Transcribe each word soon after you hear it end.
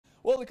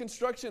the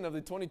construction of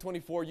the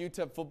 2024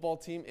 UTEP football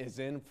team is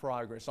in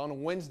progress.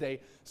 On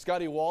Wednesday,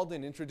 Scotty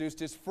Walden introduced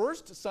his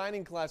first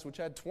signing class, which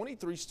had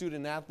 23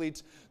 student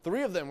athletes.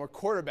 3 of them were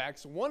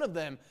quarterbacks. 1 of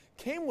them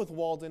came with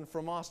Walden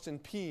from Austin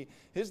Peay.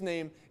 His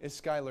name is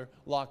Skylar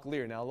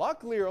Locklear. Now,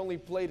 Locklear only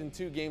played in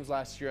 2 games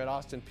last year at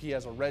Austin Peay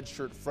as a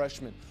redshirt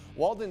freshman.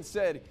 Walden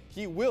said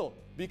he will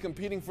be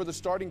competing for the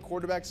starting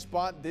quarterback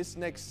spot this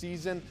next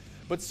season,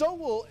 but so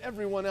will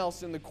everyone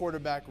else in the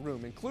quarterback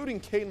room, including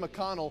Cade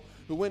McConnell,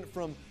 who went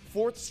from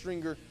 4th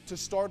stringer to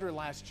starter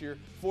last year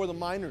for the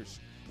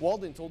Miners.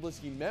 Walden told us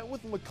he met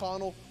with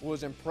McConnell,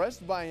 was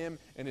impressed by him,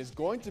 and is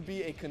going to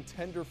be a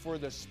contender for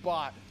the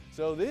spot.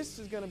 So this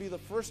is going to be the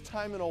first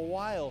time in a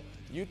while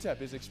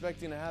UTEP is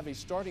expecting to have a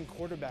starting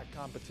quarterback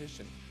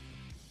competition.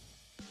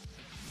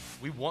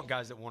 We want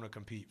guys that want to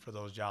compete for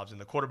those jobs,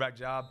 and the quarterback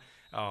job,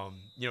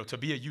 to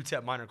be a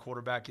UTEP Miner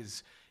quarterback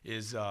is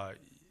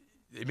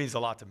it means a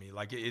lot to me.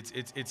 Like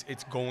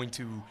it's going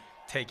to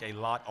take a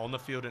lot on the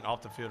field and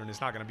off the field, and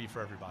it's not going to be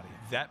for everybody.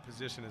 That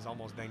position is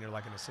almost dang near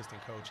like an assistant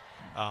coach.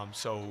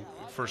 So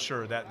for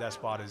sure that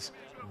spot is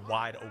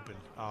wide open,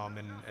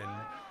 and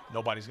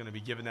nobody's going to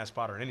be given that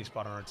spot or any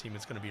spot on our team.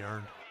 It's going to be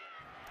earned.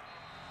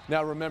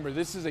 Now remember,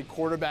 this is a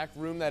quarterback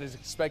room that is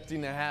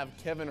expecting to have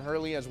Kevin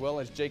Hurley as well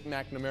as Jake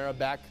McNamara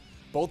back.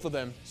 Both of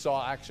them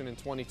saw action in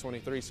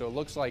 2023, so it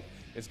looks like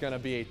it's going to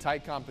be a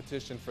tight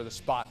competition for the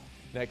spot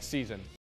next season.